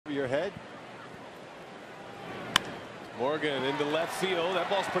your head. Morgan into left field. That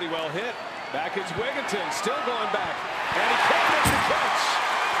ball's pretty well hit. Back is Wigginton, still going back, and he can't make the catch.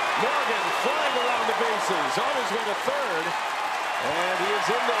 Morgan flying around the bases, on his way to third, and he is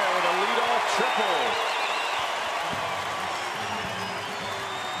in there with a leadoff triple.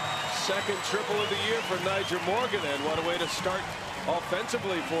 Second triple of the year for Nyjer Morgan, and what a way to start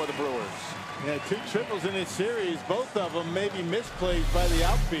offensively for the Brewers. Yeah, 2 triples in this series, both of them maybe misplays by the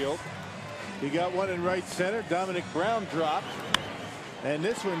outfield. He got one in right center. Dominic Brown dropped. And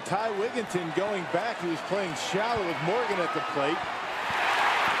this one, Ty Wigginton going back. He was playing shallow with Morgan at the plate.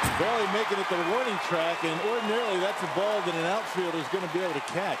 Barely making it to the warning track, and ordinarily that's a ball that an outfielder is going to be able to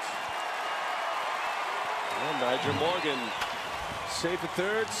catch. And Nyjer Morgan safe at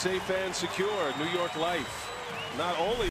third, safe and secure. New York Life not only